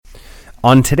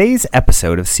On today's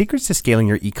episode of Secrets to Scaling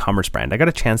Your E-commerce Brand, I got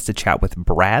a chance to chat with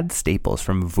Brad Staples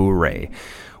from Vooray.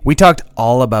 We talked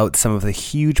all about some of the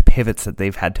huge pivots that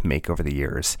they've had to make over the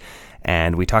years.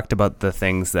 And we talked about the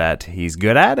things that he's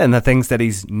good at and the things that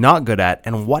he's not good at,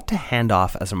 and what to hand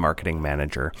off as a marketing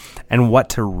manager and what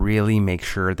to really make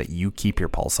sure that you keep your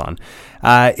pulse on.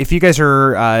 If you guys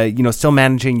are, still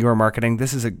managing your marketing,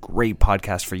 this is a great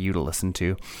podcast for you to listen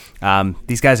to.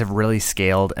 These guys have really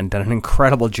scaled and done an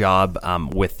incredible job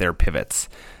with their pivots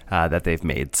that they've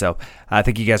made. So I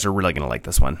think you guys are really going to like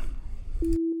this one.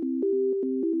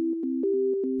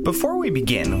 Before we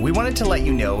begin, we wanted to let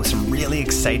you know some really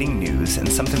exciting news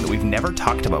and something that we've never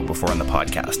talked about before on the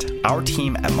podcast. Our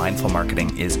team at Mindful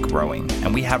Marketing is growing,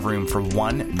 and we have room for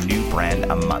one new brand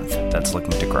a month that's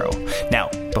looking to grow. Now,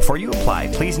 before you apply,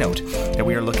 please note that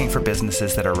we are looking for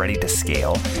businesses that are ready to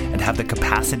scale and have the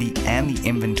capacity and the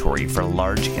inventory for a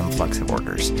large influx of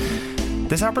orders.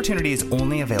 This opportunity is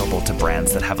only available to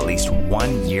brands that have at least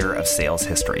 1 year of sales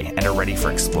history and are ready for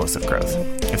explosive growth.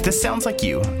 If this sounds like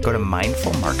you, go to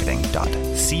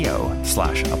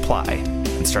mindfulmarketing.co/apply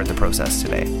and start the process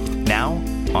today. Now,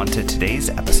 on to today's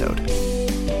episode.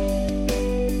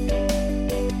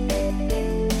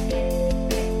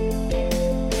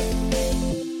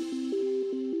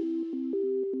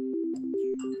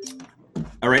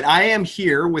 All right, I am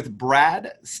here with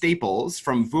Brad Staples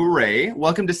from Vooray.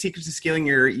 Welcome to Secrets to Scaling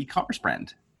Your E-commerce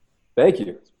Brand. Thank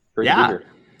you. Great to be here.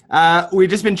 We've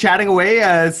just been chatting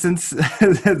away since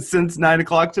 9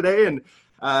 o'clock today, and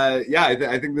I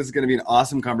think this is going to be an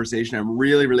awesome conversation. I'm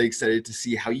really, really excited to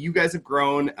see how you guys have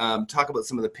grown. Talk about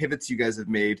some of the pivots you guys have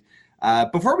made.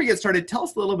 Before we get started, tell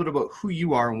us a little bit about who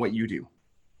you are and what you do.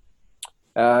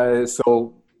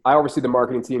 So I oversee the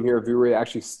marketing team here at Vooray. I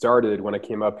actually started when I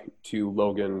came up to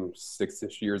Logan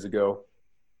 6-ish years ago,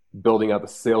 building out the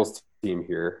sales team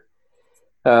here.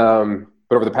 But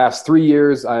over the past 3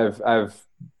 years, I've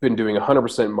been doing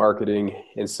 100% marketing,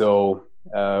 and so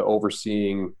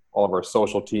overseeing all of our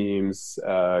social teams,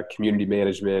 community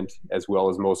management, as well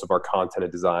as most of our content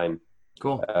and design.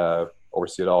 Cool.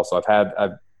 Oversee it all. So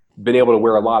I've been able to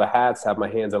wear a lot of hats, have my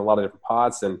hands in a lot of different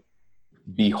pots, and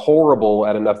be horrible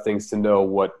at enough things to know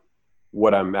what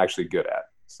I'm actually good at.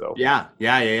 So yeah.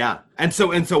 And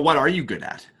so what are you good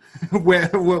at?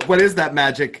 What is that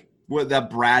magic? That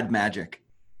Brad magic?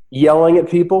 Yelling at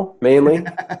people mainly.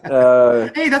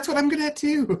 Hey, that's what I'm good at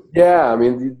too. Yeah, I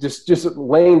mean, just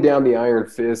laying down the iron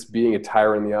fist, being a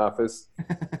tyrant in the office.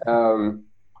 No,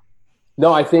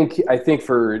 I think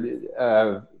for me,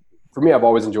 I've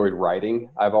always enjoyed writing.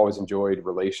 I've always enjoyed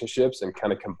relationships, and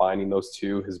kind of combining those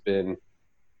two has been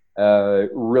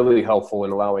really helpful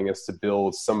in allowing us to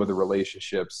build some of the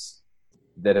relationships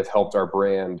that have helped our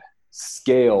brand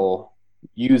scale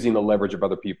using the leverage of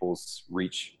other people's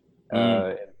reach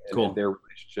and their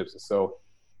relationships. And so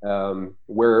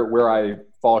where I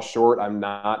fall short, I'm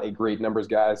not a great numbers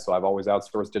guy, so I've always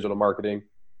outsourced digital marketing.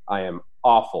 I am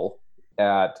awful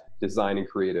at design and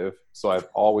creative, so I've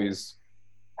always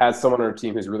had someone on our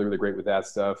team who's really, really great with that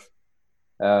stuff.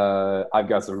 I've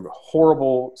got some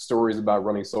horrible stories about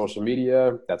running social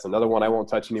media. That's another one I won't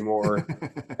touch anymore.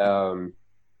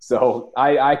 So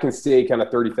I can stay kind of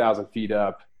 30,000 feet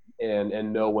up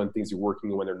and know when things are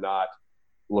working and when they're not,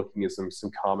 looking at some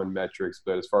common metrics.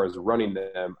 But as far as running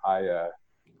them,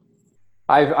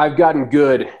 I've gotten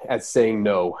good at saying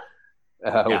no.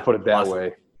 We'll put it that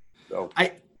way. So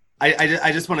I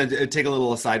just want to take a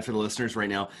little aside for the listeners right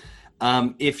now.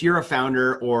 If you're a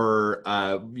founder or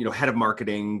head of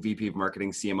marketing, VP of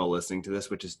marketing, CMO listening to this,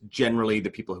 which is generally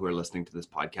the people who are listening to this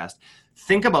podcast,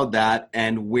 think about that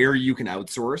and where you can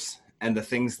outsource and the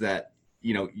things that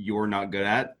you're not good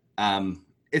at.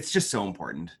 It's just so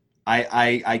important.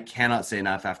 I cannot say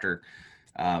enough after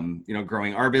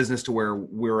growing our business to where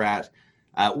we're at.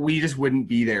 We just wouldn't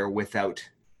be there without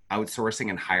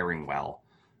outsourcing and hiring well.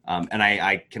 And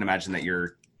I can imagine that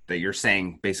you're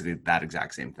saying basically that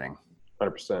exact same thing.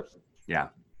 100%. Yeah.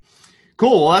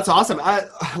 Cool. Well, that's awesome.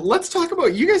 Let's talk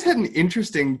about, you guys had an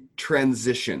interesting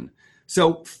transition.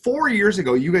 So 4 years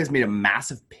ago, you guys made a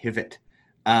massive pivot.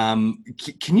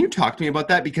 Can you talk to me about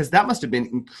that? Because that must have been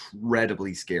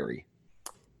incredibly scary.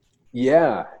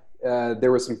 Yeah.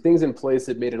 There were some things in place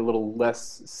that made it a little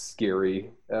less scary,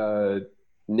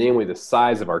 namely the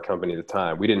size of our company at the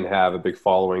time. We didn't have a big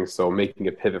following, so making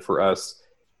a pivot for us,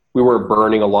 we weren't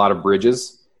burning a lot of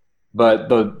bridges. But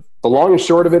the long and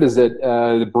short of it is that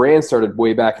the brand started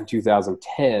way back in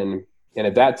 2010. And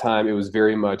at that time, it was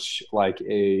very much like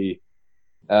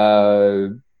called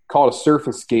a surf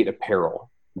and skate apparel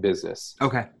business.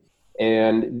 Okay.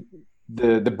 And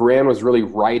the brand was really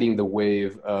riding the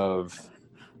wave of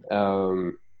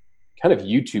kind kind of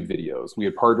YouTube videos. We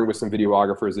had partnered with some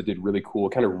videographers that did really cool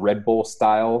kind of Red Bull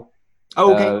style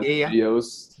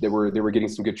videos that were getting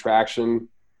some good traction.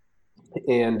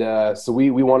 And so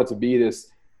we wanted to be this.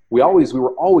 We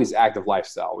were always active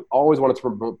lifestyle. We always wanted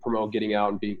to promote getting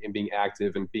out and being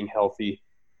active and being healthy.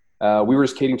 We were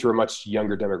just catering to a much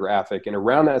younger demographic. And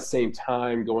around that same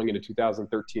time, going into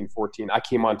 2013, 14, I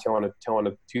came on tail end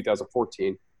of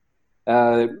 2014.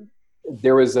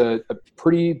 There was a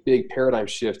pretty big paradigm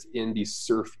shift in the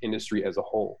surf industry as a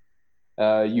whole.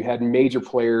 You had major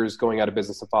players going out of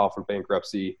business to file for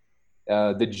bankruptcy.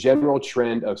 The general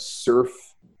trend of surf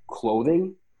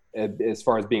clothing, as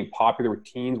far as being popular with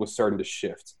teens, was starting to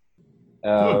shift.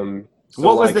 So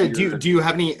what was do you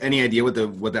have any idea what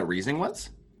that reasoning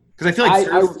was? Because I feel like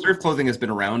surf clothing has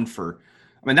been around for,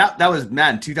 I mean, that was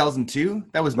 2002.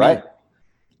 That was me. Right.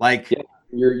 Like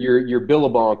your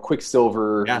Billabong,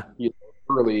 Quicksilver,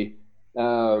 early.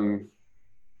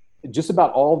 Just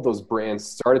about all of those brands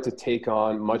started to take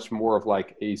on much more of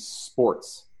like a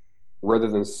sports rather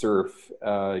than surf.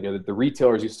 The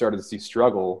retailers you started to see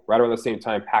struggle right around the same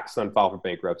time. PacSun filed for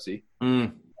bankruptcy.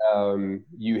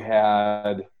 You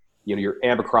had your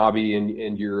Abercrombie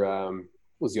and your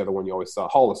what was the other one you always saw?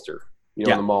 Hollister. In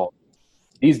the mall.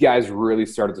 These guys really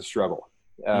started to struggle.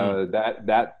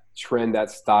 That trend, that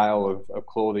style of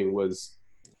clothing was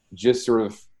just sort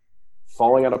of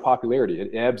falling out of popularity.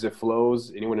 It ebbs, it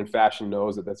flows. Anyone in fashion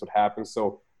knows that that's what happens.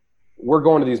 So we're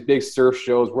going to these big surf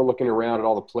shows. We're looking around at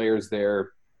all the players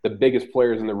there. The biggest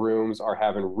players in the rooms are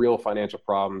having real financial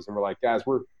problems. And we're like, guys,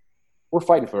 we're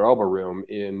fighting for elbow room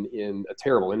in a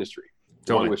terrible industry.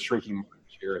 Totally. With shrinking market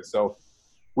share. And so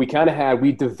we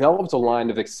developed a line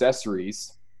of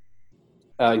accessories,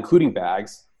 including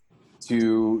bags,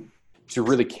 to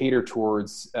really cater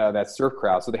towards that surf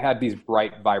crowd. So they had these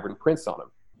bright, vibrant prints on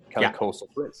them, kind of coastal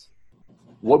prints.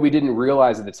 What we didn't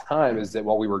realize at the time is that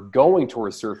while we were going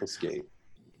towards surf and skate,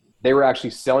 they were actually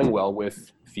selling well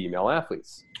with female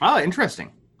athletes. Oh,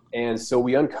 interesting. And so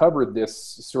we uncovered this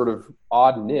sort of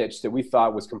odd niche that we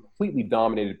thought was completely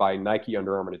dominated by Nike,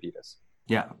 Under Armour, and Adidas.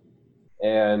 Yeah.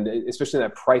 And especially in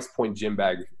that price point gym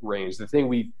bag range. The thing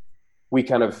we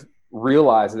kind of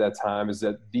realized at that time is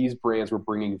that these brands were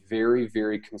bringing very,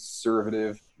 very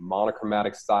conservative,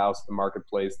 monochromatic styles to the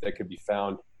marketplace that could be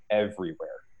found everywhere.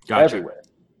 Gotcha. Everywhere.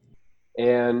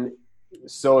 And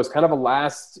so it's kind of a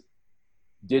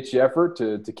last-ditch effort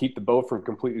to keep the boat from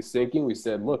completely sinking. We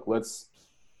said, look, let's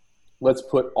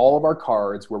put all of our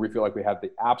cards where we feel like we have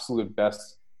the absolute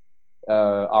best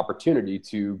opportunity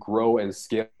to grow and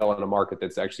scale in a market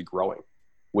that's actually growing,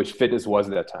 which fitness was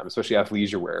at that time, especially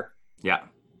athleisure wear. Yeah.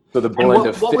 So the blend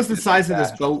of what was the size of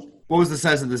this boat? What was the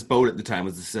size of this boat at the time?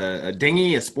 Was this a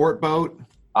dinghy, a sport boat?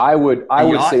 I would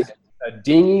say a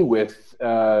dinghy with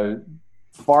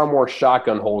far more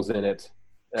shotgun holes in it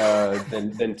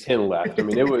than tin left. I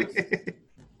mean, it was.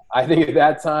 I think at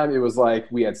that time it was like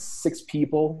we had 6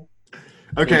 people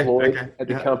employed at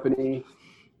the company.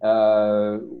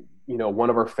 One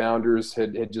of our founders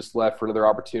had just left for another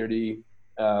opportunity.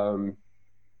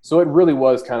 So it really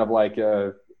was kind of like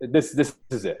this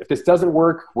is it. If this doesn't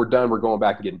work, we're done. We're going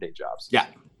back and getting day jobs. Yeah.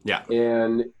 Yeah.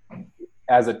 And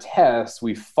as a test,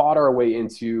 we fought our way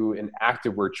into an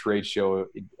activewear trade show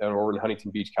over in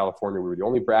Huntington Beach, California. We were the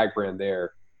only brag brand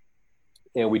there.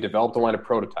 And we developed a line of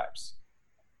prototypes,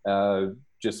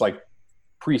 just like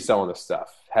pre-selling this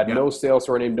stuff. Had no sales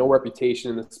to our name, no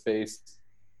reputation in the space.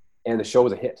 And the show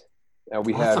was a hit.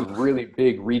 We had really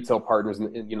big retail partners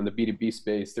in the B2B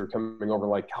space. They were coming over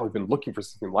like, "God, we've been looking for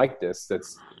something like this.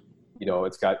 That's,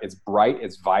 it's bright,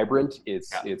 it's vibrant,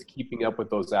 it's keeping up with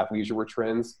those athleisure wear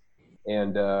trends,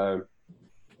 and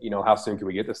how soon can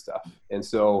we get this stuff?" And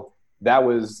so that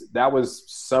was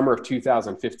summer of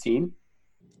 2015.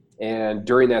 And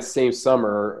during that same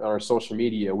summer on our social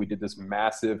media, we did this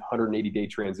massive 180-day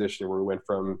transition where we went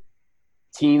from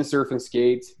teen surf and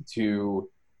skate to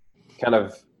kind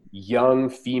of young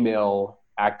female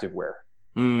activewear,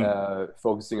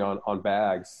 focusing on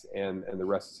bags, and the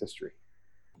rest is history.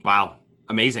 Wow.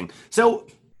 Amazing. So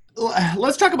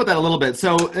let's talk about that a little bit.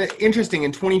 So interesting,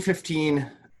 in 2015,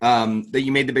 that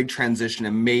you made the big transition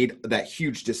and made that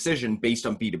huge decision based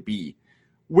on B2B.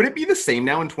 Would it be the same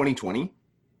now in 2020?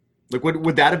 Like,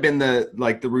 would that have been the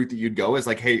route that you'd go, is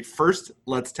like, hey, first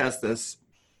let's test this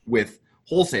with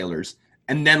wholesalers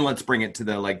and then let's bring it to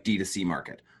the D2C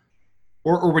market?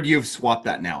 Or would you have swapped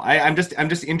that now? I'm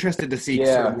just interested to see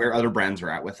sort of where other brands are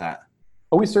at with that.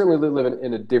 Well, we certainly live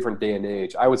in a different day and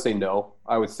age. I would say no.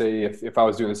 I would say if I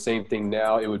was doing the same thing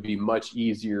now, it would be much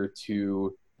easier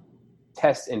to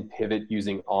test and pivot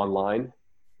using online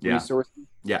resources.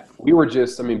 Yeah. We were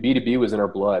just, I mean, B2B was in our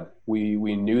blood. We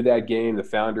knew that game. The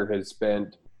founder had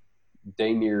spent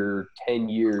dang near 10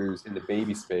 years in the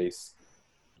baby space,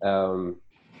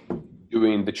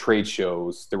 doing the trade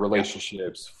shows, the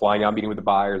relationships, flying out, meeting with the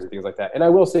buyers and things like that. And I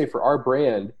will say for our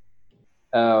brand,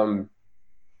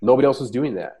 nobody else was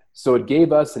doing that. So it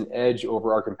gave us an edge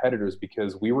over our competitors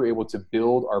because we were able to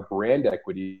build our brand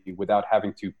equity without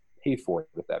having to pay for it,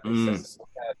 if that makes sense.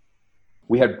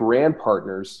 We had brand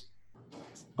partners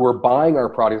who were buying our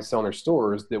products and selling their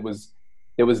stores that was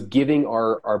giving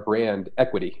our brand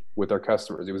equity with our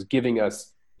customers. It was giving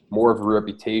us more of a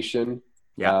reputation,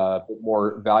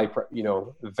 more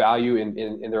value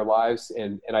in their lives.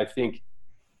 And I think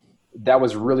that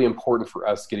was really important for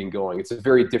us getting going. It's a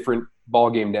very different ball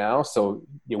game now. So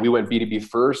we went B2B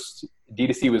first.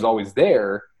 D2C was always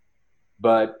there,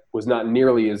 but was not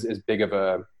nearly as big of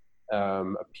a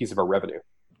piece of our revenue.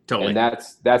 Totally. And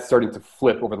that's starting to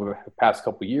flip over the past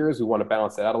couple of years. We want to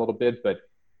balance that out a little bit, but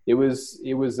it was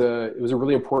a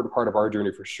really important part of our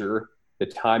journey for sure. The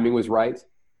timing was right.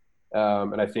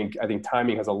 And I think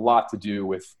timing has a lot to do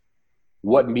with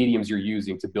what mediums you're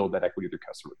using to build that equity with your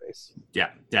customer base.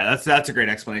 Yeah, that's a great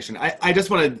explanation. I just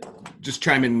want to just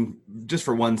chime in just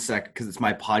for 1 sec because it's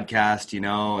my podcast,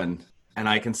 and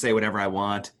I can say whatever I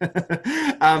want.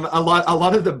 A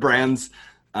lot of the brands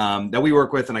that we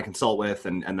work with and I consult with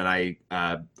and that I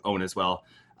own as well,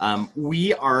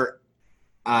 we are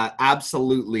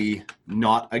absolutely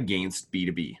not against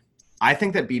B2B. I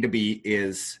think that B2B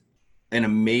is an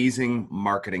amazing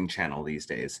marketing channel these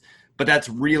days. But that's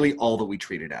really all that we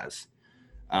treat it as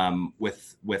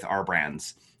with our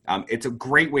brands. It's a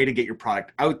great way to get your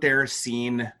product out there,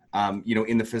 seen,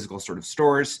 in the physical sort of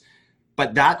stores.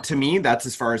 But that, to me, that's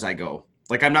as far as I go.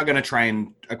 Like, I'm not going to try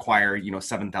and acquire,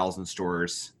 7,000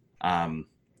 stores, to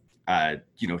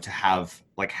have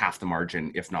like half the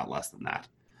margin, if not less than that.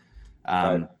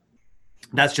 Right.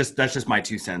 That's just my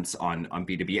 2 cents on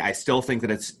B2B. I still think that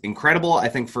it's incredible. I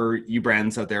think for you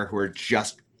brands out there who are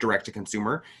just direct to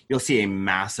consumer, you'll see a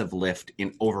massive lift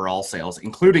in overall sales,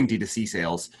 including D2C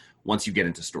sales, once you get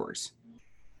into stores.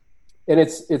 And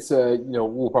it's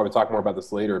we'll probably talk more about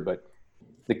this later, but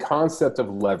the concept of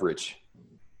leverage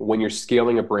when you're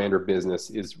scaling a brand or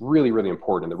business is really, really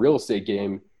important. In the real estate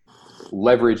game,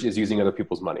 leverage is using other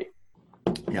people's money.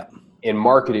 Yeah. And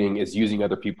marketing is using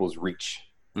other people's reach.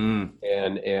 And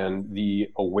the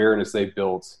awareness they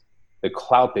built, the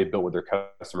clout they built with their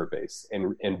customer base.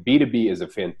 And B2B is a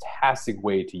fantastic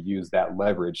way to use that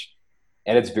leverage.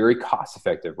 And it's very cost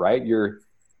effective, right? You're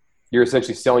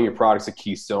essentially selling your products at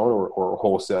Keystone or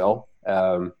wholesale.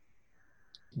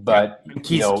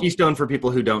 Keystone, for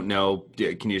people who don't know,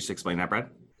 can you just explain that, Brad?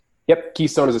 Yep.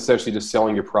 Keystone is essentially just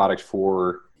selling your product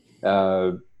for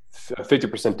a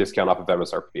 50% discount off of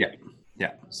MSRP.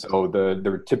 Yeah. So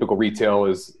the typical retail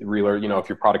is realer, if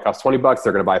your product costs $20,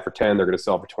 they're going to buy it for 10, they're going to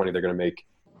sell it for 20, they're going to make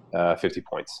 50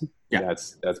 points. Yeah.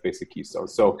 That's basic Keystone.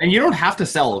 So, and you don't have to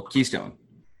sell Keystone.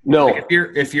 No. Like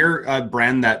if you're a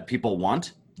brand that people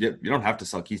want, you don't have to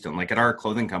sell Keystone. Like at our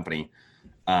clothing company,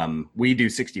 we do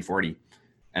 60-40,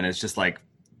 and it's just like,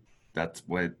 that's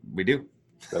what we do.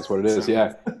 That's what it is.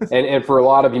 Yeah. And for a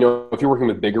lot of, if you're working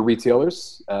with bigger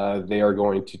retailers, they are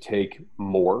going to take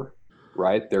more,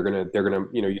 right? They're going to,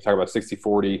 you talk about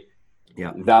 60-40,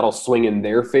 that'll swing in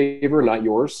their favor, not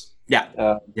yours. Yeah.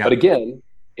 But again,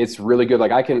 it's really good.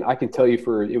 Like I can tell you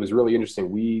it was really interesting.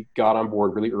 We got on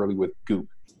board really early with Goop,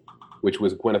 which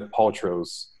was Gwyneth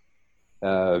Paltrow's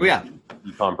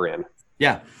e-com brand.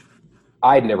 Yeah.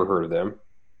 I'd never heard of them.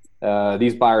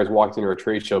 These buyers walked into a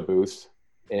trade show booth,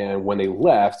 and when they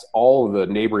left, all of the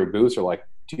neighboring booths are like,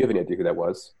 do you have any idea who that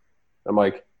was? I'm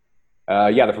like,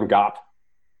 yeah, they're from GOP.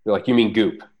 They're like, you mean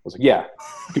Goop? I was like, yeah,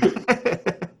 Goop.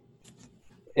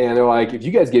 And they're like, if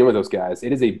you guys get in with those guys,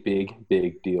 it is a big,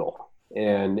 big deal.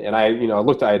 And I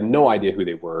looked, I had no idea who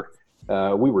they were.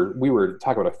 We were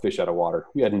talking about a fish out of water.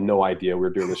 We had no idea we were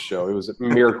doing this show. It was a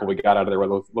miracle we got out of there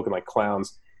looking like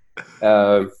clowns.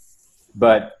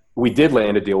 But we did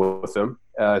land a deal with them.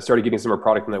 Started getting some of our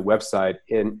product on that website,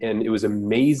 and it was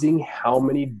amazing how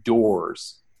many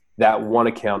doors that one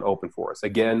account opened for us.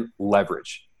 Again,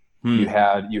 leverage. You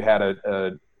had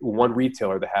a one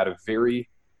retailer that had a very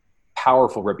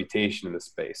powerful reputation in the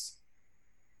space.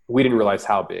 We didn't realize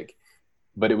how big,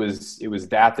 but it was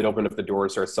that opened up the door to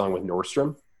start selling with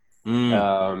Nordstrom.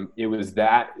 It was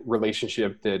that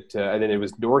relationship that, and then it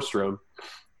was Nordstrom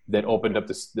that opened up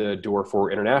the door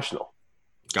for international.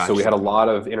 Gotcha. So we had a lot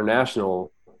of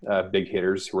international big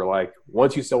hitters who were like,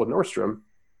 once you sell with Nordstrom,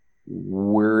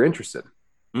 we're interested.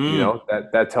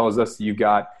 That tells us you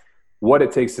got what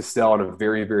it takes to sell in a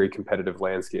very, very competitive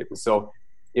landscape. And so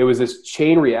it was this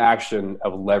chain reaction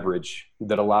of leverage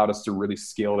that allowed us to really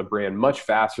scale the brand much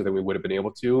faster than we would have been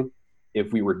able to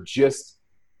if we were just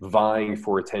vying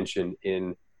for attention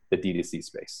in the D2C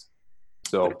space.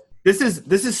 So this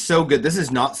is so good. This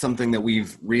is not something that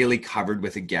we've really covered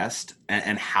with a guest,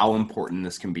 and how important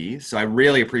this can be. So I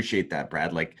really appreciate that,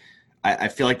 Brad. Like, I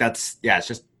feel like it's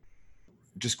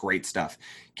just great stuff.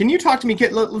 Can you talk to me,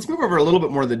 Kit? Let's move over a little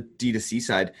bit more to the D2C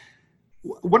side.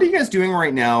 What are you guys doing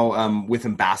right now with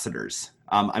ambassadors?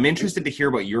 I'm interested to hear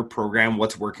about your program,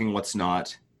 what's working, what's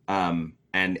not, and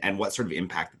what sort of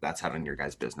impact that's had on your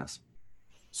guys' business.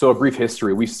 So a brief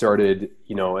history, we started,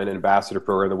 an ambassador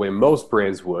program the way most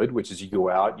brands would, which is you go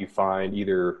out, you find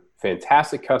either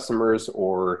fantastic customers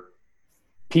or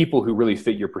people who really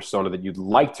fit your persona that you'd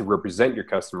like to represent your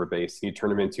customer base, and you turn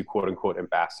them into quote unquote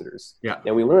ambassadors. Yeah.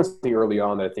 And we learned something early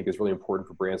on that I think is really important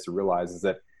for brands to realize is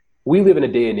that we live in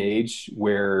a day and age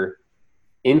where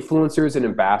influencers and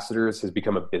ambassadors has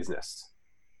become a business.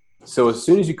 So as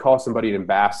soon as you call somebody an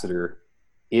ambassador,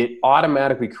 it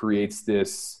automatically creates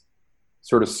this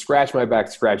sort of scratch my back,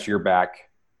 scratch your back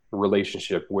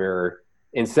relationship where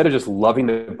instead of just loving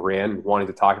the brand and wanting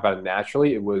to talk about it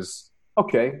naturally, it was,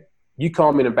 okay, you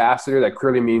call me an ambassador, that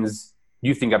clearly means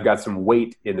you think I've got some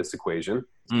weight in this equation.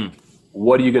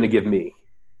 What are you going to give me?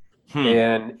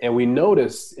 And we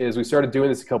noticed as we started doing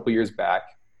this a couple of years back,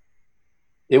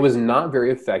 it was not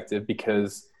very effective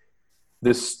because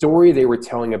the story they were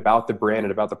telling about the brand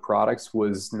and about the products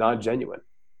was not genuine.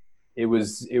 It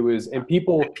was, and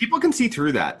people can see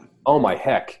through that. Oh my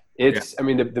heck. I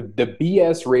mean, the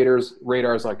BS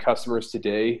radars on customers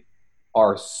today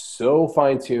are so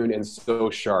fine-tuned and so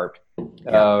sharp.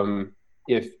 Yeah.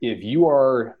 If you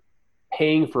are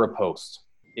paying for a post,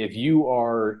 if you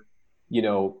are,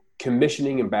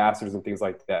 commissioning ambassadors and things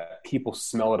like that, people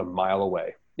smell it a mile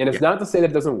away. And it's not to say that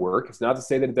it doesn't work. It's not to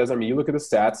say that it doesn't. I mean, you look at the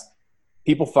stats,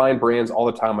 people find brands all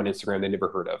the time on Instagram they never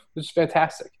heard of. It's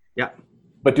fantastic. Yeah.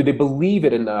 But do they believe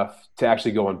it enough to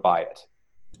actually go and buy it?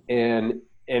 And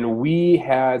we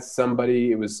had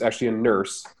somebody, it was actually a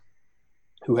nurse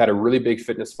who had a really big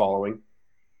fitness following,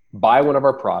 buy one of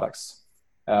our products.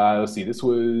 Let's see, this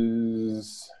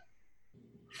was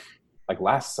like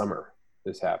last summer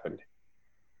this happened.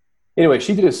 Anyway,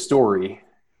 she did a story,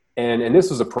 and this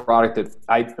was a product that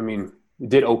I mean,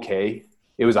 did okay.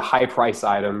 It was a high price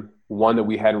item, one that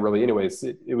we hadn't really, anyways,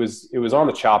 it was on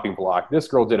the chopping block. This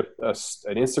girl did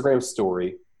an Instagram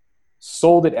story,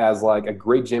 sold it as like a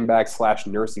great gym bag /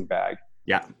 nursing bag.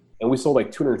 Yeah. And we sold like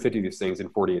 250 of these things in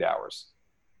 48 hours.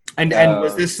 And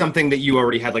was this something that you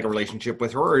already had like a relationship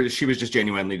with her, or she was just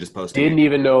genuinely just posting? Didn't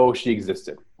even know she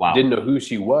existed. Wow. Didn't know who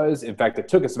she was. In fact, it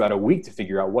took us about a week to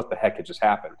figure out what the heck had just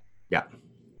happened. Yeah.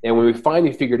 And when we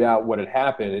finally figured out what had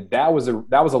happened, that was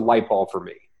a light bulb for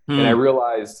me. And I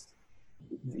realized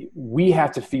we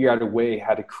have to figure out a way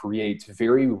how to create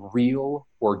very real,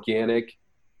 organic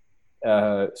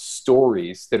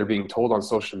stories that are being told on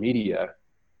social media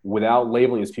without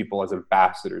labeling these people as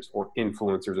ambassadors or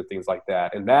influencers or things like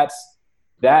that. And that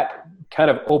kind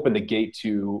of opened the gate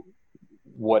to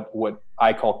what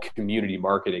I call community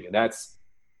marketing. And that's,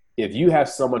 if you have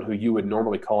someone who you would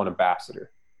normally call an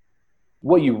ambassador,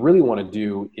 what you really want to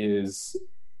do is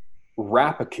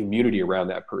wrap a community around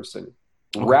that person,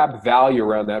 wrap value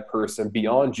around that person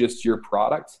beyond just your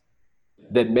product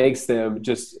that makes them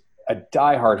just a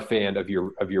diehard fan of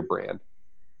your brand.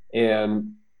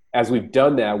 And as we've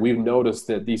done that, we've noticed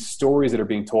that these stories that are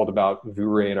being told about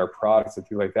Vooray and our products and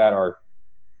things like that are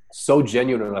so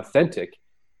genuine and authentic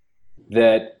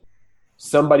that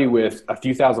somebody with a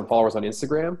few thousand followers on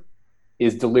Instagram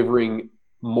is delivering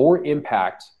more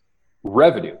impact,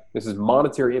 revenue. This is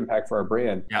monetary impact for our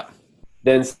brand. Yeah.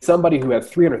 Than somebody who had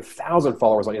 300,000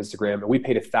 followers on Instagram and we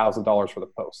paid $1,000 for the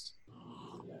post.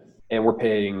 And we're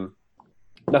paying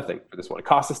nothing for this one. It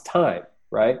costs us time,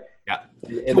 right? Yeah.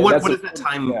 And so what does that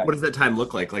time? Yeah. What does that time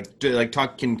look like? Like,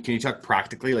 can you talk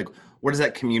practically? Like, what does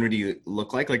that community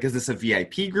look like? Like, is this a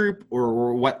VIP group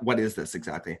or what is this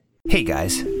exactly? Hey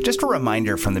guys, just a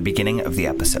reminder from the beginning of the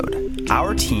episode.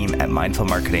 Our team at Mindful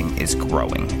Marketing is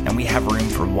growing, and we have room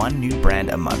for one new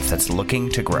brand a month that's looking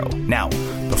to grow. Now,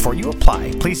 before you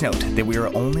apply, please note that we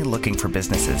are only looking for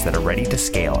businesses that are ready to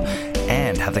scale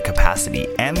and have the capacity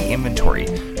and the inventory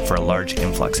for a large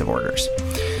influx of orders.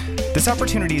 This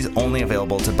opportunity is only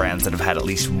available to brands that have had at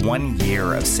least 1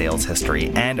 year of sales history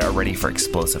and are ready for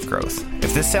explosive growth.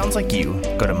 If this sounds like you,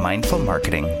 go to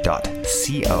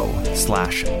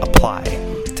mindfulmarketing.co/apply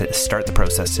to start the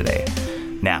process today.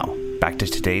 Now, back to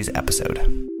today's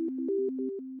episode.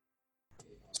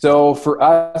 So for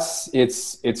us,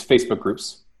 it's Facebook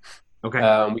groups.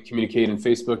 Okay. We communicate in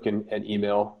Facebook and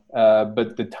email.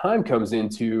 But the time comes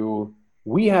into,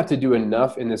 we have to do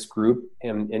enough in this group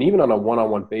and even on a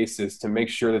one-on-one basis to make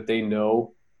sure that they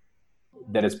know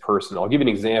that it's personal. I'll give you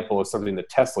an example of something that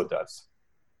Tesla does.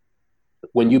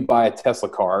 When you buy a Tesla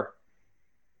car,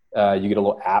 you get a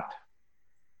little app.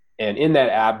 And in that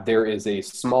app, there is a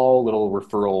small little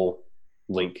referral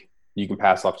link you can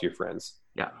pass off to your friends.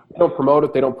 Yeah. They don't promote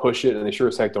it, they don't push it, and they sure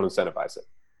as heck don't incentivize it.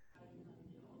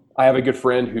 I have a good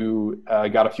friend who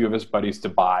got a few of his buddies to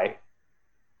buy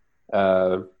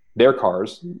their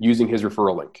cars using his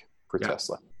referral link for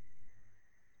Tesla.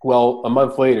 Well, a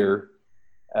month later,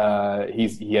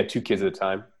 he had 2 kids at the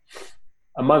time.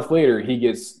 A month later, he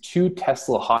gets 2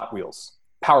 Tesla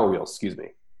Power Wheels,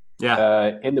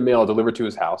 in the mail delivered to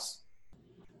his house.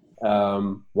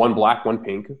 One black, one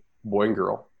pink, boy and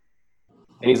girl.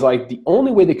 And he's like, the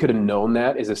only way they could have known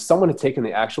that is if someone had taken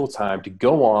the actual time to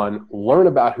go on, learn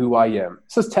about who I am.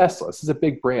 This is Tesla. This is a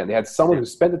big brand. They had someone who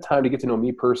spent the time to get to know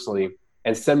me personally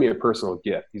and send me a personal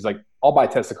gift. He's like, I'll buy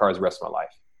Tesla cars the rest of my life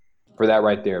for that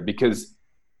right there, because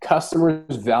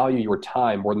customers value your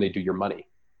time more than they do your money.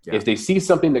 Yeah. If they see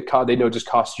something that they know just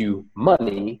costs you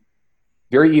money,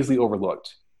 very easily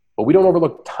overlooked. But we don't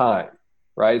overlook time,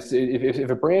 right? So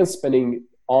if a brand's spending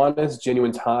honest,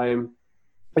 genuine time,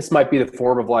 this might be the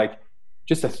form of like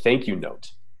just a thank you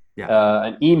note,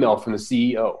 an email from the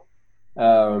CEO,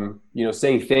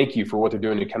 saying thank you for what they're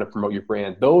doing to kind of promote your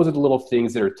brand. Those are the little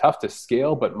things that are tough to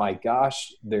scale, but my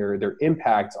gosh, their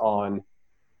impact on,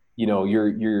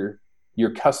 your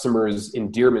customers'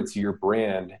 endearment to your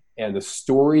brand and the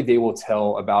story they will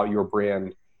tell about your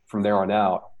brand from there on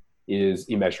out is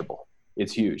immeasurable.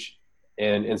 It's huge.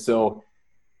 And so,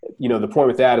 the point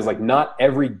with that is like, not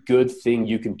every good thing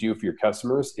you can do for your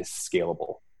customers is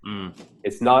scalable.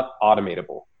 It's not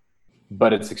automatable,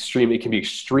 but it can be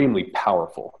extremely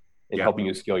powerful in helping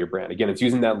you scale your brand. Again, it's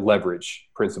using that leverage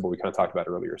principle we kind of talked about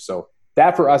earlier. So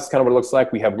that for us is kind of what it looks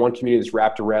like. We have one community that's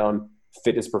wrapped around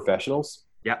fitness professionals,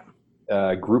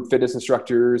 group fitness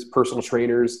instructors, personal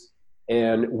trainers,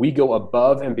 and we go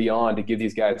above and beyond to give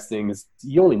these guys things.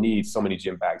 You only need so many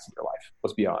gym bags in your life.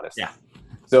 Let's be honest. Yeah.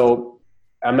 So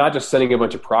I'm not just sending a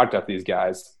bunch of product out to these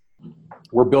guys.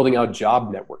 We're building out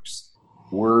job networks.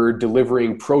 We're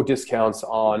delivering pro discounts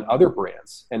on other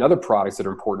brands and other products that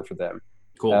are important for them.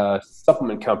 Cool.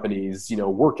 Supplement companies,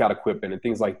 workout equipment and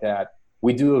things like that.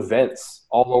 We do events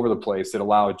all over the place that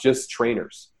allow just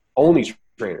trainers, only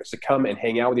trainers, to come and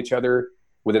hang out with each other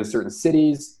within certain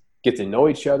cities, get to know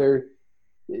each other.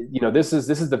 This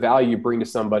is the value you bring to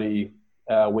somebody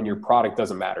when your product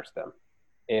doesn't matter to them.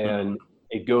 And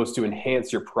it goes to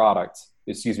enhance your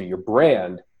your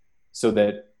brand, so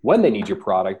that when they need your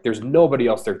product, there's nobody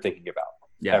else they're thinking about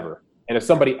ever. And if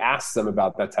somebody asks them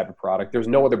about that type of product, there's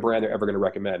no other brand they're ever going to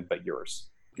recommend but yours.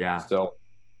 Yeah. So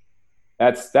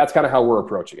that's kind of how we're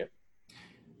approaching it.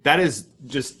 That is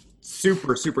just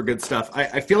super, super good stuff.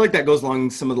 I feel like that goes along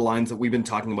some of the lines that we've been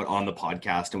talking about on the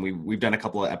podcast, and we've done a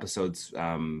couple of episodes,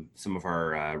 some of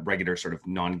our regular sort of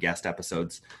non-guest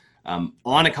episodes,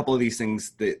 on a couple of these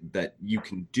things that you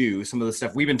can do. Some of the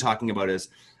stuff we've been talking about is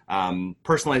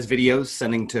personalized videos,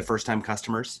 sending to first-time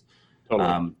customers.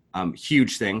 Totally.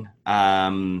 Huge thing.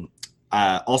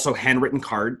 Also handwritten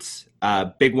cards.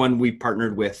 Big one. We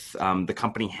partnered with the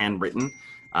company Handwritten,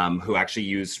 who actually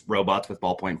use robots with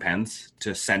ballpoint pens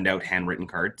to send out handwritten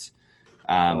cards.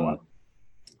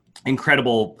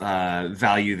 Incredible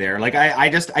value there. Like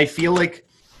I feel like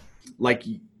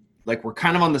we're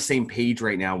kind of on the same page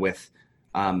right now with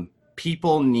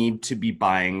people need to be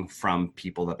buying from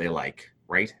people that they like,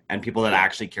 right? And people that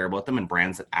actually care about them, and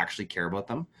brands that actually care about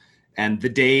them. And the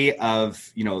day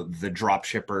of, the drop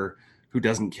shipper who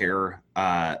doesn't care,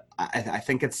 I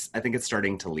think it's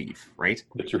starting to leave, right?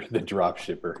 The drop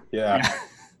shipper. Yeah.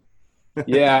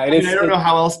 Yeah. And I don't know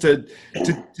how else to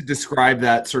describe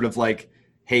that, sort of like,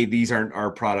 hey, these aren't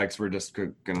our products. We're just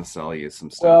going to sell you some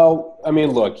stuff. Well, I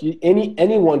mean, look,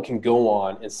 anyone can go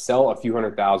on and sell a few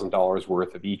 $100,000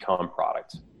 worth of e-com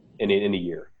product in a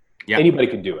year. Yeah. Anybody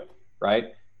can do it,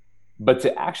 right? But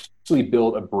to actually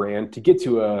build a brand, to get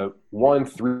to a $1,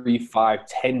 $3, $5,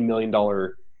 $10 million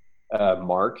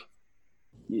mark,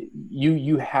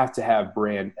 you have to have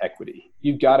brand equity.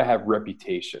 You've got to have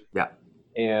reputation. Yeah.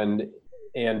 And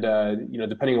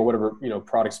depending on whatever,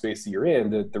 product space that you're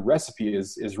in, the recipe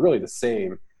is really the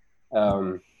same.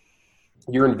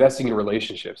 You're investing in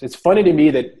relationships. It's funny to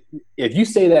me that if you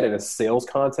say that in a sales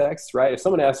context, right? If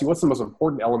someone asks you, what's the most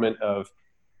important element of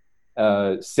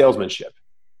salesmanship?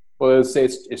 Well, let's say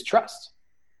it's trust.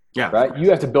 Yeah. Right. You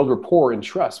have to build rapport and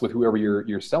trust with whoever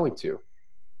you're selling to.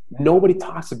 Nobody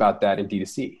talks about that in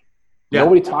D2C. Yeah.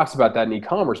 Nobody talks about that in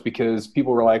e-commerce because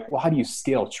people were like, well, how do you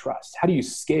scale trust? How do you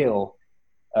scale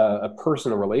a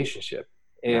personal relationship?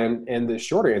 And the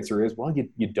short answer is, well,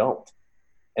 you don't.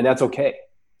 And that's okay.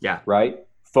 Yeah. Right?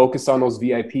 Focus on those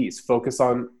VIPs. Focus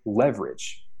on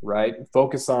leverage, right?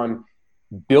 Focus on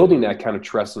building that kind of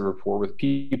trust and rapport with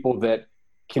people that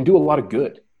can do a lot of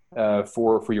good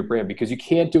for your brand, because you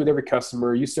can't do it with every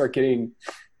customer. You start getting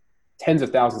tens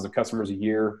of thousands of customers a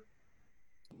year.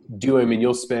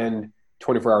 You'll spend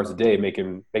 24 hours a day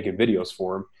making videos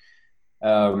for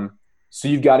them. So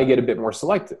you've got to get a bit more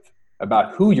selective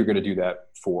about who you're going to do that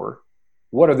for.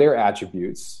 What are their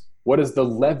attributes? What is the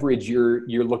leverage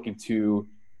you're looking to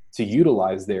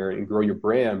utilize there and grow your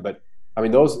brand? But I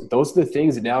mean, those are the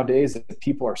things that nowadays that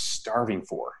people are starving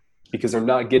for because they're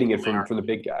not getting it from the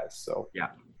big guys. So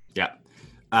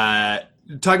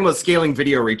talking about scaling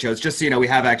video reach outs, just so you know, we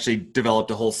have actually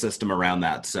developed a whole system around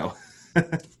that. So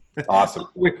awesome.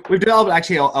 We've developed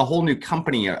actually a whole new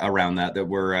company around that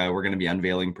we're going to be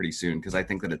unveiling pretty soon, because I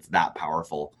think that it's that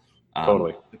powerful.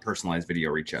 Totally. The personalized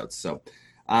video reach outs. So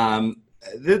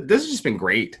this has just been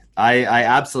great. I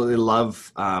absolutely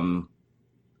love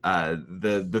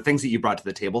the things that you brought to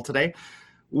the table today.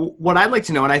 What I'd like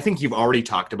to know, and I think you've already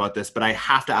talked about this, but I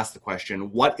have to ask the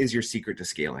question: what is your secret to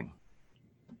scaling?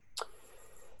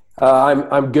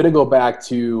 I'm going to go back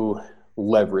to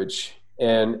leverage,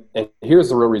 and here's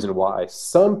the real reason why.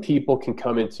 Some people can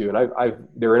come into, and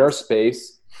they're in our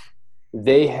space.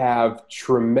 They have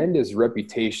tremendous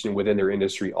reputation within their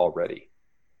industry already.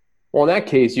 Well, in that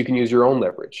case, you can use your own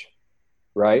leverage,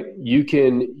 right? You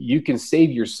can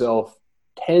save yourself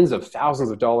tens of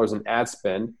thousands of dollars in ad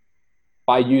spend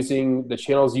by using the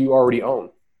channels you already own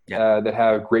that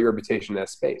have great reputation in that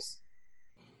space.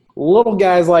 Little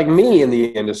guys like me in the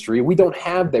industry, we don't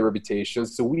have that reputation,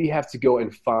 so we have to go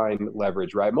and find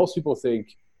leverage, right? Most people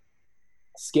think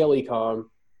scale e-com,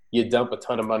 you dump a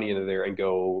ton of money into there and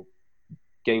go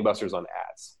gangbusters on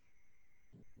ads.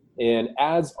 And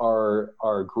ads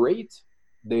are great.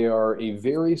 They are a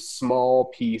very small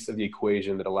piece of the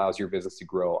equation that allows your business to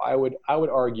grow. I would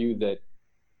argue that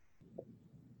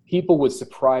people would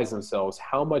surprise themselves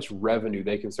how much revenue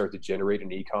they can start to generate in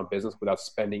an e-com business without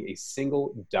spending a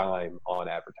single dime on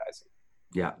advertising.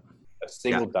 Yeah. A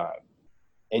single dime.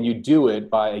 And you do it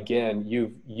by, again,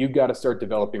 you've got to start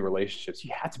developing relationships.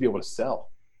 You have to be able to sell.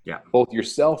 Yeah. Both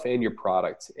yourself and your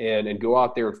product, and go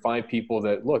out there and find people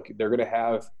that, look, they're going to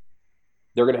have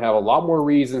a lot more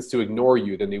reasons to ignore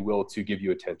you than they will to give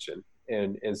you attention.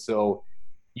 And so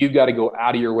you've got to go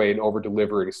out of your way and over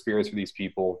deliver an experience for these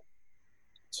people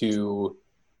to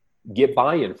get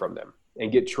buy-in from them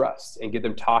and get trust and get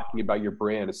them talking about your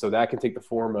brand. And so that can take the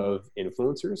form of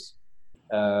influencers.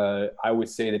 I would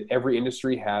say that every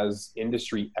industry has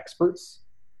industry experts.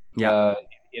 Yeah.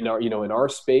 In our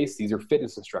space, these are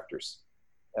fitness instructors.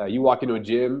 You walk into a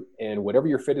gym, and whatever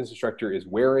your fitness instructor is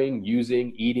wearing,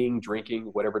 using, eating, drinking,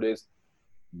 whatever it is,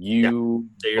 you're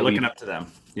looking up to them.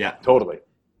 Yeah, totally.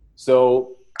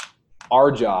 So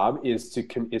our job is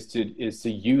to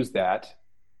use that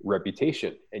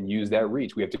reputation and use that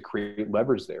reach. We have to create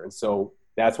leverage there, and so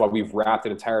that's why we've wrapped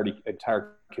an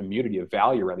entire community of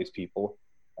value around these people.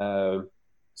 So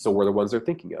we're the ones they're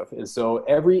thinking of, and so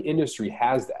every industry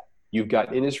has that. You've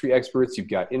got industry experts, you've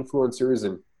got influencers,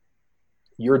 and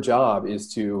your job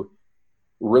is to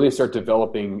really start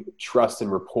developing trust and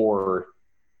rapport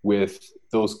with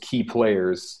those key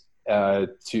players to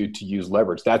use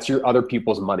leverage. That's your other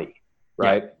people's money,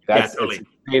 right? That's totally.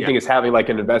 The same thing as having like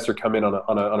an investor come in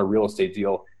on a real estate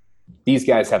deal. These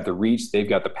guys have the reach, they've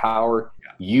got the power,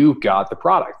 you've got the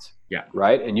product,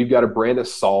 right? And you've got a brand that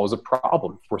solves a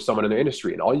problem for someone in the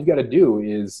industry. And all you've got to do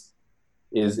is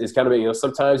kind of,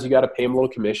 sometimes you got to pay them a little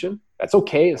commission. That's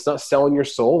okay. It's not selling your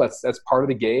soul. That's part of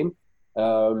the game.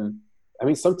 I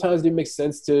mean, sometimes it makes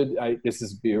sense this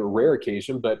is a rare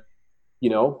occasion, but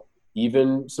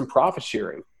even some profit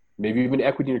sharing, maybe even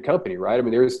equity in your company, right? I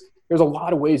mean, there's a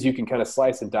lot of ways you can kind of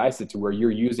slice and dice it to where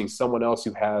you're using someone else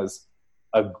who has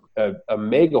a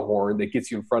mega horn that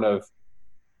gets you in front of,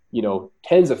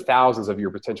 tens of thousands of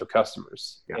your potential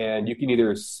customers. Yeah. And you can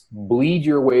either bleed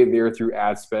your way there through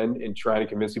ad spend and trying to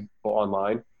convince people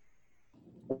online,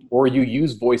 or you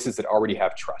use voices that already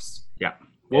have trust. Yeah.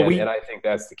 Well, and I think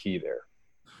that's the key there.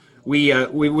 We've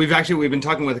been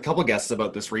talking with a couple of guests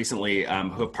about this recently,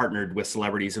 who have partnered with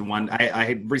celebrities. And one,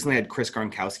 I recently had Chris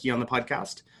Gronkowski on the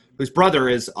podcast, whose brother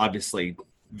is obviously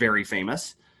very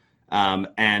famous.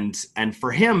 And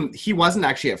for him, he wasn't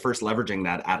actually at first leveraging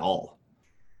that at all.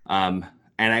 And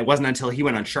it wasn't until he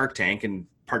went on Shark Tank and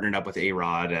partnered up with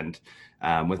A-Rod and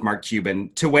with Mark Cuban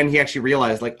to when he actually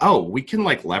realized, like, oh, we can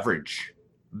like leverage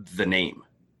the name.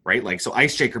 right? Like, so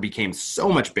Ice Shaker became so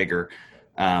much bigger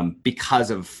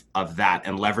because of that,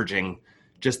 and leveraging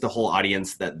just the whole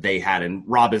audience that they had. And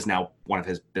Rob is now one of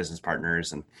his business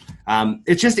partners. And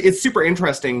it's super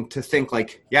interesting to think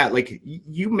like, yeah, like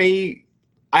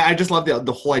I just love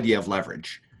the whole idea of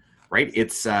leverage, right?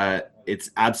 It's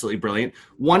absolutely brilliant.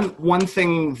 One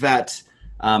thing that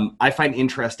I find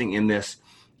interesting in this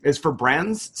is for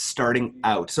brands starting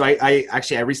out. So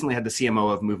I recently had the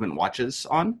CMO of Movement Watches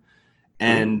on,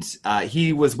 and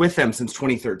he was with them since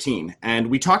 2013. And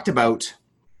we talked about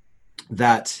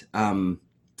that,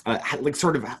 like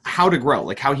sort of how to grow,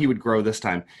 like how he would grow this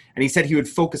time. And he said he would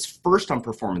focus first on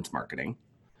performance marketing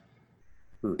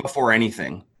before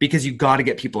anything, because you got to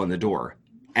get people in the door.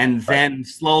 And then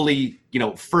slowly,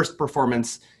 first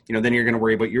performance, then you're going to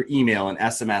worry about your email and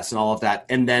SMS and all of that.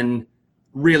 And then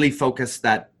really focus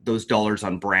those dollars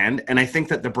on brand. And I think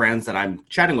that the brands that I'm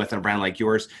chatting with, and a brand like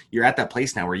yours, you're at that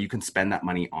place now where you can spend that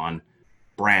money on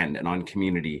brand and on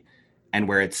community, and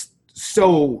where it's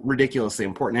so ridiculously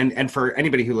important. And for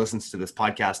anybody who listens to this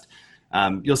podcast,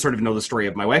 you'll sort of know the story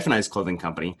of my wife and I's clothing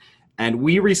company. And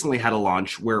we recently had a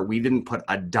launch where we didn't put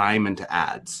a dime into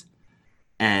ads.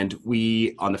 And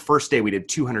on the first day, we did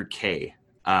 200K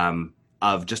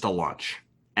of just a launch,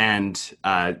 and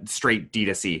straight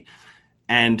D2C.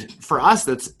 And for us,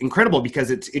 that's incredible,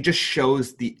 because it just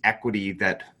shows the equity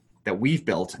that we've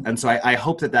built. And so I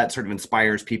hope that sort of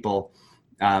inspires people.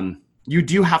 You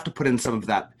do have to put in some of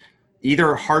that,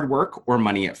 either hard work or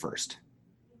money at first,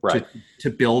 right, to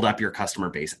build up your customer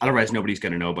base. Otherwise, nobody's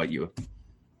going to know about you.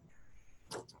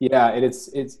 Yeah, and it's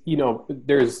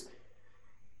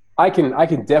I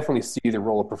can definitely see the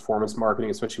role of performance marketing,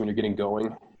 especially when you're getting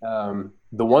going.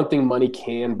 The one thing money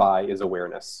can buy is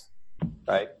awareness,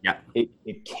 right? Yeah.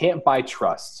 It can't buy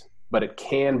trust, but it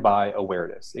can buy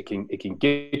awareness. It can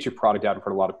get your product out in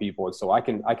front of a lot of people. And so I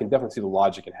can definitely see the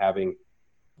logic in having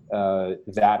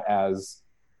that as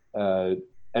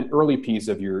an early piece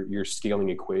of your scaling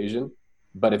equation.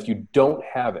 But if you don't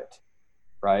have it,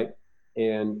 right,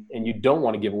 and you don't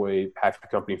want to give away half your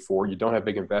company you don't have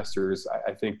big investors,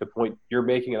 I think the point you're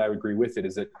making, and I would agree with it,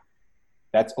 is that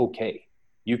that's okay.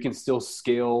 You can still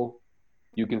scale,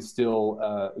 you can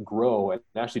still grow and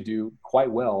actually do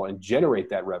quite well and generate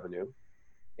that revenue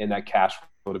and that cash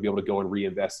flow to be able to go and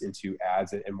reinvest into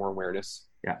ads and more awareness.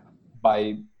 Yeah.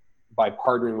 By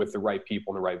partnering with the right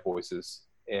people and the right voices,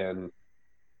 and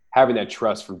having that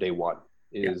trust from day one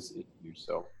is huge.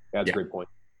 So that's a great point.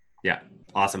 Yeah.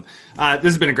 Awesome. This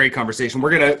has been a great conversation.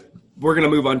 We're going to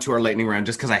move on to our lightning round,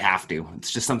 just because I have to.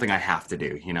 It's just something I have to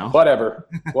do, Whatever.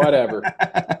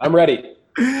 I'm ready.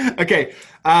 Okay.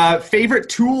 Favorite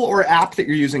tool or app that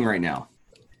you're using right now?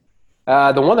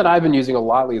 The one that I've been using a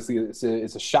lot lately is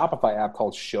a Shopify app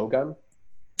called Shogun.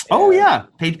 Oh, yeah.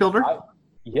 Page builder?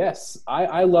 Yes.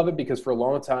 I love it because for a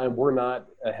long time, we're not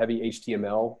a heavy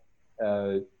HTML,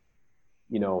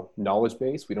 knowledge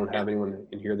base. We don't have anyone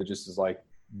in here that just is like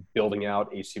building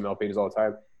out HTML pages all the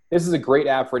time. This is a great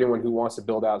app for anyone who wants to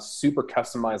build out super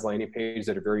customized landing pages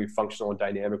that are very functional and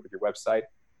dynamic with your website.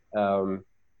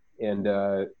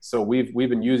 So we've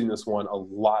been using this one a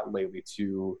lot lately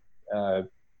to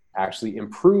actually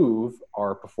improve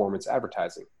our performance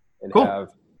advertising and have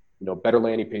better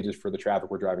landing pages for the traffic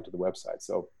we're driving to the website.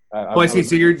 So I see.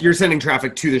 So you're sending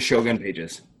traffic to the Shogun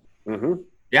pages. Mm-hmm.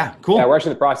 Yeah, cool. Yeah, we're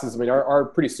actually in the process. I mean, our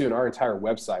pretty soon our entire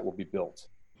website will be built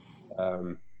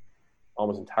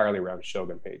almost entirely around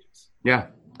Shogun pages. Yeah,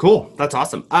 cool. That's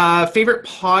awesome. Favorite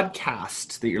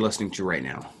podcast that you're listening to right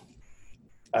now?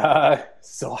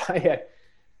 So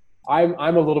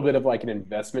I'm a little bit of like an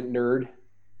investment nerd.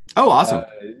 Oh, awesome.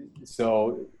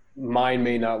 So mine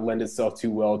may not lend itself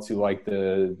too well to like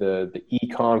the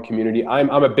e-com community. I'm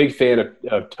a big fan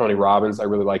of Tony Robbins. I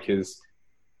really like his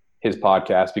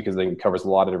podcast because I think it covers a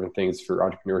lot of different things for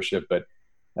entrepreneurship. But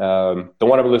the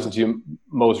one I've listened to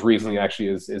most recently actually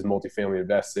is multifamily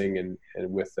investing and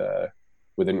within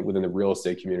the real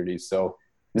estate community. So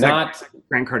is not that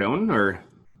Grant Cardone or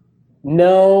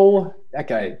no, that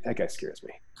guy scares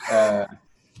me.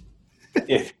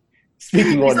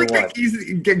 Speaking one to one,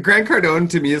 Grant Cardone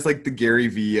to me is like the Gary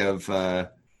V of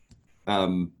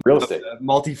real estate,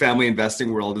 multifamily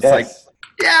investing world. It's like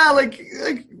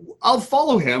I'll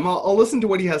follow him. I'll listen to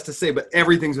what he has to say, but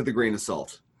everything's with a grain of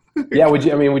salt. Yeah. Would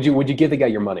you give the guy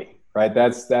your money? Right.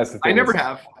 That's the thing. I never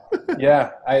have.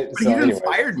 Yeah. He's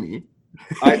inspired me.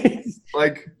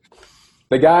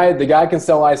 The guy can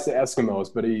sell ice to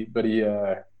Eskimos, but he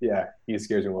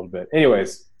scares me a little bit.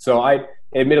 Anyways, so I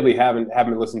admittedly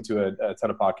haven't listened to a ton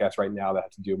of podcasts right now that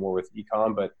have to do more with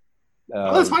e-com, but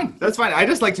Oh, that's fine. That's fine. I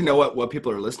just like to know what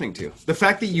people are listening to. The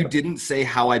fact that you didn't say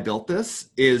how I built this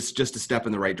is just a step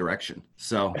in the right direction.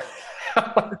 So,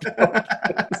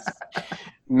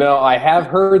 no, I have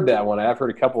heard that one. I have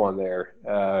heard a couple on there.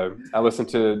 I listened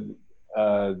to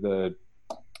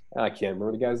I can't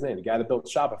remember the guy's name. The guy that built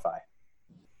Shopify.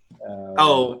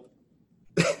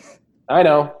 I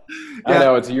know. Yeah. I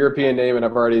know it's a European name,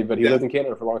 and but he lived in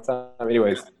Canada for a long time.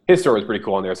 Anyways, his story was pretty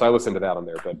cool on there, so I listened to that on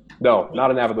there. But no,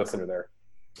 not an avid listener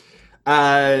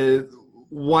there.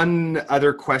 One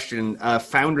other question: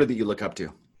 founder that you look up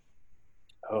to?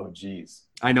 Oh, geez.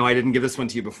 I know I didn't give this one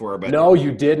to you before, but no,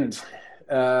 you didn't.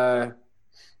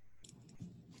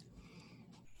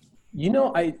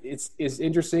 It's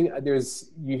interesting.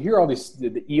 You hear all these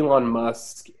the Elon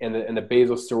Musk and the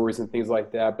Bezos stories and things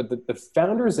like that, but the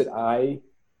founders that I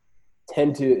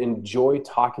tend to enjoy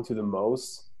talking to the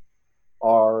most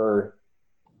are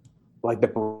like the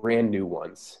brand new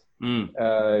ones.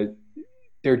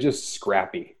 They're just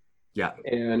scrappy. Yeah.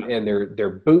 And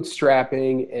they're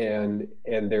bootstrapping and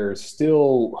they're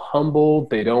still humble.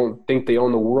 They don't think they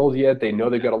own the world yet. They know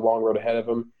they've got a long road ahead of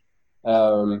them.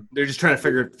 They're just trying to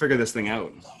figure this thing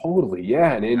out. Totally.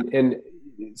 Yeah. And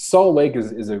Salt Lake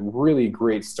is a really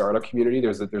great startup community.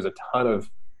 There's a ton of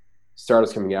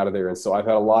startups coming out of there. And so I've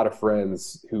had a lot of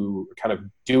friends who are kind of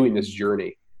doing this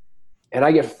journey, and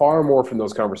I get far more from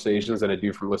those conversations than I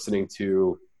do from listening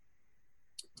to,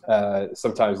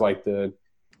 sometimes like the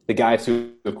guys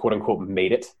who quote unquote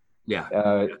made it.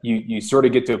 Yeah. You sort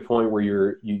of get to a point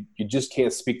where you just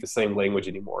can't speak the same language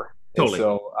anymore. Totally. And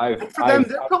so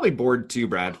they're probably bored too,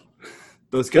 Brad.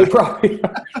 Those guys. They probably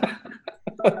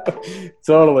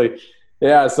totally.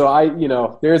 Yeah. So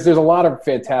there's a lot of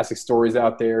fantastic stories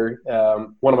out there.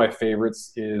 One of my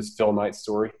favorites is Phil Knight's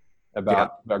story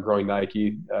about growing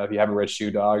Nike. If you haven't read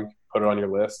Shoe Dog, put it on your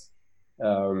list.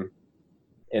 But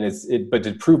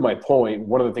to prove my point,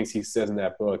 one of the things he says in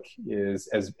that book is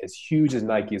as huge as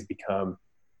Nike has become,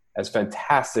 as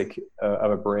fantastic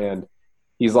of a brand,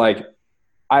 he's like,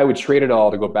 I would trade it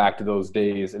all to go back to those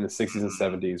days in the 60s and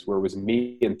 70s where it was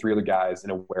me and three other guys in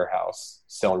a warehouse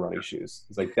selling running shoes.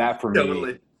 It's like that for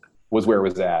me was where it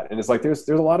was at. And it's like there's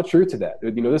a lot of truth to that.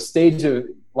 This stage of a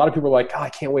lot of people are like, God, I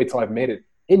can't wait till I've made it.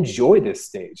 Enjoy this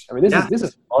stage. I mean, this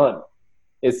is fun.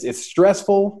 It's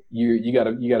stressful. You got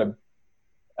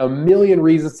a million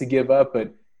reasons to give up, but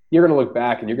you're going to look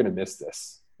back and you're going to miss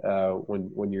this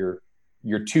when you're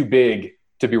too big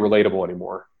to be relatable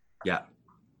anymore. Yeah.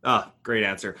 Great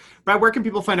answer. Brad, where can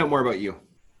people find out more about you?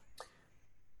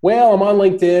 Well, I'm on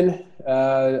LinkedIn.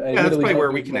 That's probably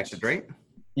where we connected, right?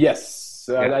 Yes.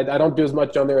 I don't do as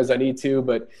much on there as I need to,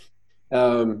 but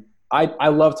I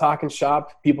love talking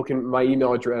shop. My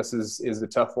email address is a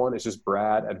tough one. It's just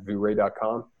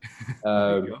brad@vooray.com.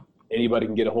 Anybody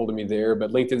can get a hold of me there,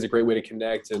 but LinkedIn's a great way to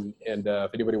connect. And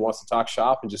if anybody wants to talk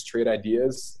shop and just trade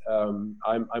ideas, I'm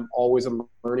always in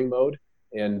learning mode,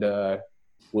 and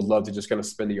would love to just kind of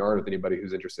spin the yarn with anybody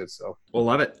who's interested. So we'll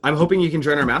love it. I'm hoping you can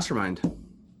join our mastermind,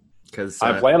 because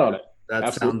I plan on it.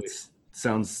 That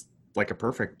sounds like a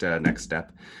perfect next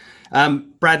step.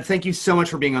 Brad, thank you so much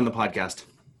for being on the podcast.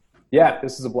 Yeah,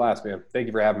 this is a blast, man. Thank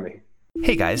you for having me.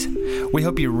 Hey guys, we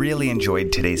hope you really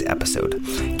enjoyed today's episode.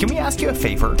 Can we ask you a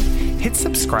favor? Hit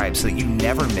subscribe so that you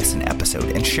never miss an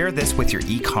episode, and share this with your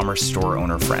e-commerce store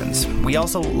owner friends. We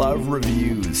also love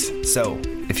reviews, so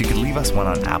if you could leave us one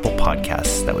on Apple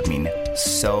Podcasts, that would mean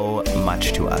so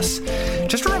much to us.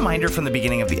 Just a reminder from the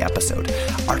beginning of the episode,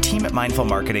 our team at Mindful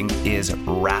Marketing is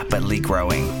rapidly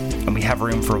growing, and we have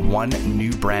room for one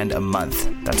new brand a month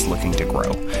that's looking to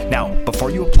grow. Now,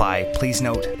 before you apply, please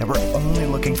note that we're only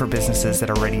looking for businesses that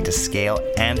are ready to scale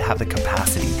and have the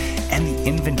capacity and the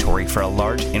inventory for a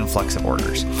large influx of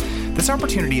orders. This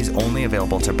opportunity is only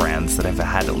available to brands that have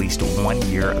had at least 1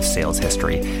 year of sales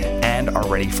history and are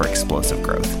ready for explosive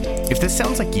growth. If this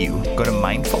sounds like you, go to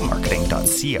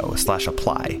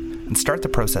mindfulmarketing.co/apply and start the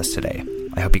process today.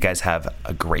 I hope you guys have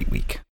a great week.